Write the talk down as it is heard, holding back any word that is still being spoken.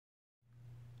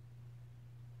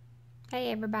Hey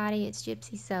everybody, it's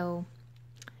Gypsy Soul.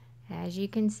 As you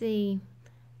can see,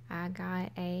 I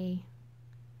got a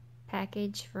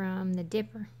package from the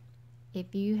Dipper.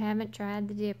 If you haven't tried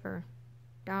the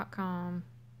Dipper.com,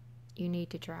 you need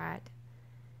to try it.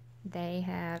 They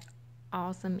have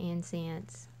awesome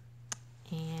incense,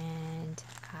 and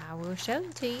I will show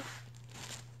it to you.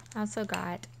 I also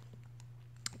got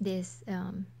this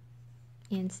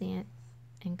incense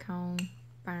and cone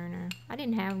burner. I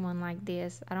didn't have one like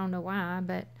this. I don't know why,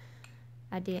 but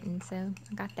I didn't, so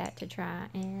I got that to try,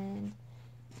 and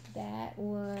that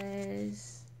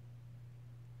was,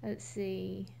 let's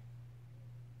see,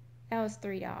 that was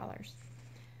 $3.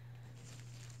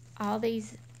 All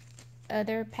these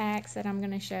other packs that I'm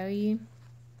going to show you,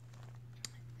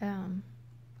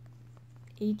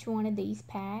 each one of these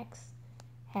packs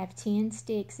have 10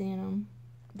 sticks in them.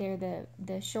 They're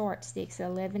the short sticks,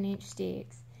 11-inch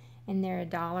sticks, and they're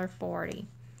 $1.40.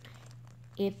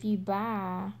 If you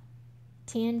buy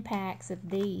 10 packs of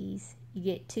these, you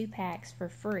get 2 packs for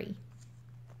free.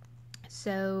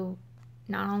 So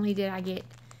not only did I get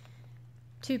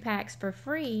 2 packs for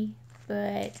free,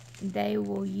 but they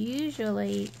will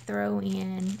usually throw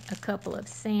in a couple of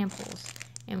samples.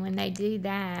 And when they do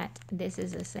that, this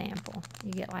is a sample.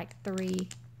 You get like 3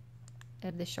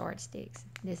 of the short sticks.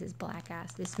 This is black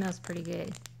ice. This smells pretty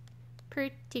good.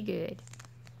 Pretty good.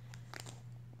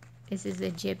 This is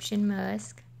Egyptian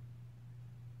musk.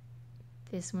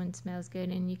 This one smells good,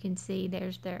 and you can see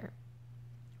there's their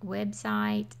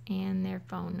website and their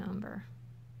phone number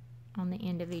on the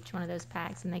end of each one of those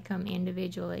packs, and they come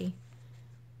individually.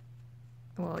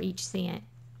 Well, each scent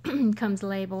comes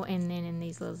labeled and then in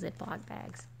these little Ziploc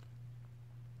bags.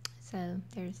 So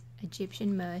there's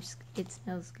Egyptian musk. It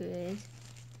smells good.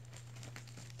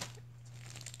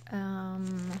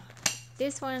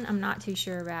 This one I'm not too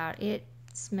sure about. It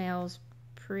smells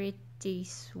pretty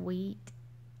sweet,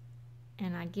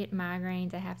 and I get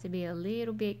migraines. I have to be a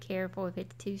little bit careful. If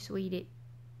it's too sweet, it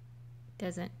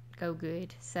doesn't go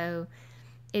good. So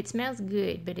it smells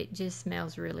good, but it just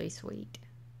smells really sweet.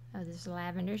 This is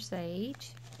lavender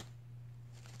sage,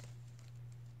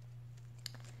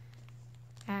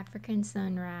 African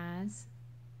sunrise,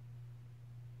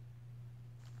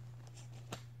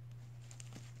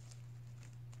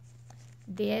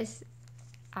 this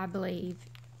I believe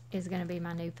is going to be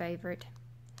my new favorite,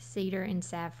 cedar and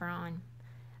saffron.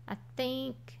 I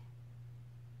think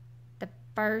the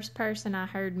first person I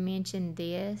heard mention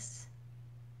this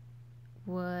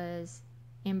was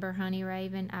Ember Honey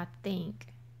Raven. I think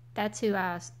that's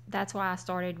why I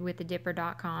started with the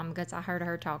Dipper.com, because I heard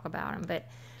her talk about them. But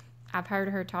I've heard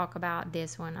her talk about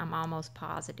this one. I'm almost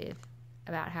positive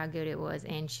about how good it was,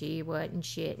 and she wasn't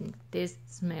shitting. This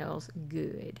smells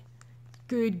good.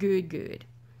 Good.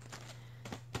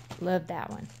 Love that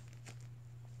one.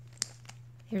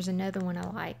 Here's another one I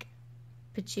like,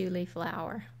 patchouli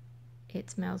flower. It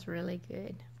smells really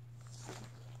good.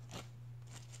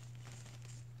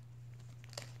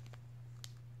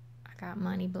 I got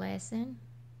money blessing.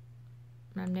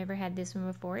 I've never had this one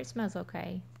before. It smells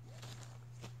okay.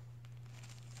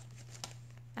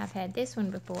 I've had this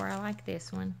one before. I like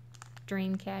this one,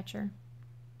 dream catcher.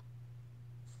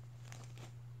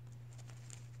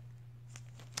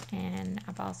 And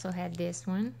I've also had this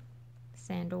one,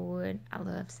 sandalwood. I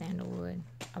love sandalwood.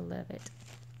 I love it.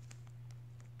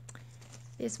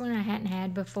 This one I hadn't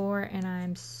had before, and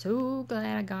I'm so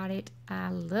glad I got it. I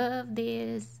love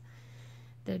this.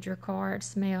 The Drakkar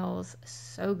smells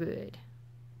so good.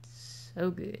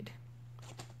 So good.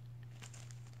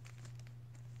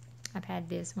 I've had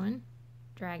this one,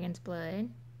 Dragon's Blood.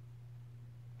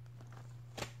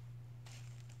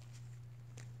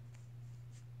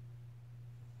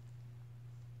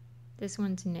 This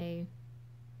one's new.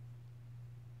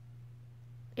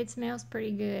 It smells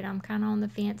pretty good. I'm kind of on the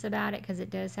fence about it because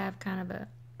it does have kind of a,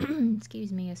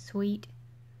 excuse me, a sweet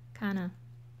kind of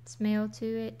smell to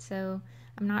it. So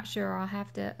I'm not sure. I'll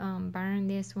have to burn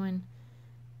this one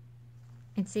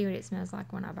and see what it smells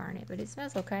like when I burn it. But it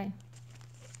smells okay.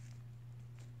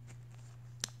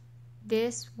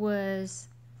 This was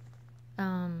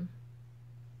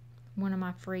one of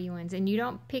my free ones. And you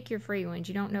don't pick your free ones.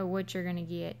 You don't know what you're going to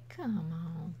get. Come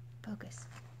on. Focus.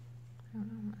 I don't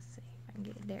know. Let's see if I can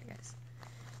get it. There it goes.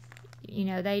 You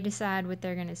know, they decide what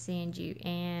they're going to send you.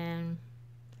 And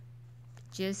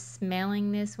just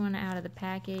smelling this one out of the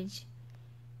package,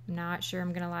 I'm not sure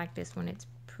I'm going to like this one. It's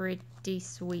pretty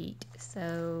sweet.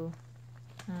 So,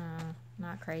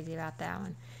 not crazy about that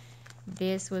one.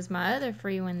 This was my other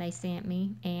free one they sent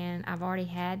me, and I've already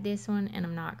had this one, and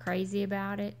I'm not crazy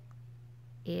about it.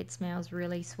 It smells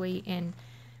really sweet, and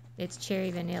it's cherry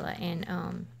vanilla.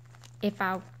 And if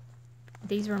I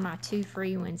these were my 2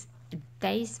 free ones.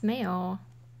 They smell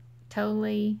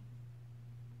totally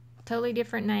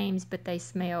different names, but they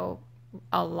smell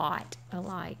a lot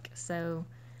alike. So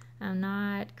I'm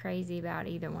not crazy about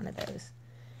either one of those.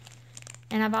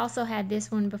 And I've also had this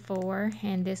one before,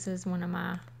 and this is one of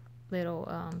my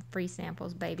little free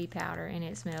samples, baby powder, and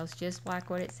it smells just like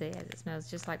what it says. It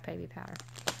smells just like baby powder.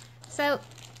 So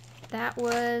that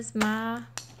was my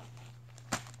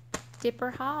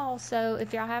Dipper haul. So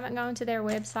if y'all haven't gone to their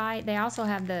website, they also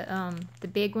have the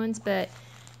big ones, but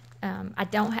I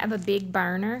don't have a big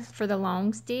burner for the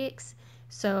long sticks,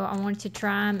 so I wanted to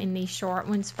try them in these short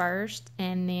ones first,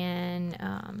 and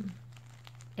then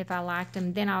if I liked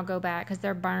them, then I'll go back, because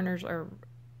their burners are,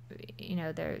 you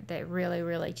know, they're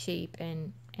really cheap,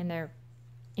 and their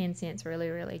incense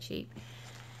really cheap.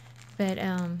 But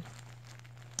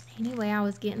anyway, I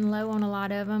was getting low on a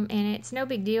lot of them, and it's no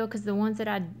big deal, because the ones that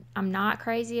I'm not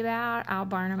crazy about, I'll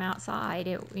burn them outside.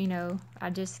 You know,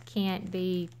 I just can't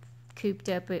be cooped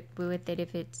up with it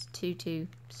if it's too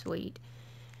sweet.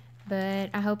 But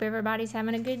I hope everybody's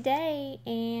having a good day,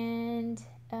 and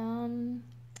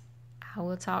I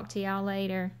will talk to y'all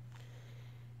later.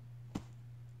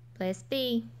 Blessed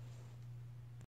be.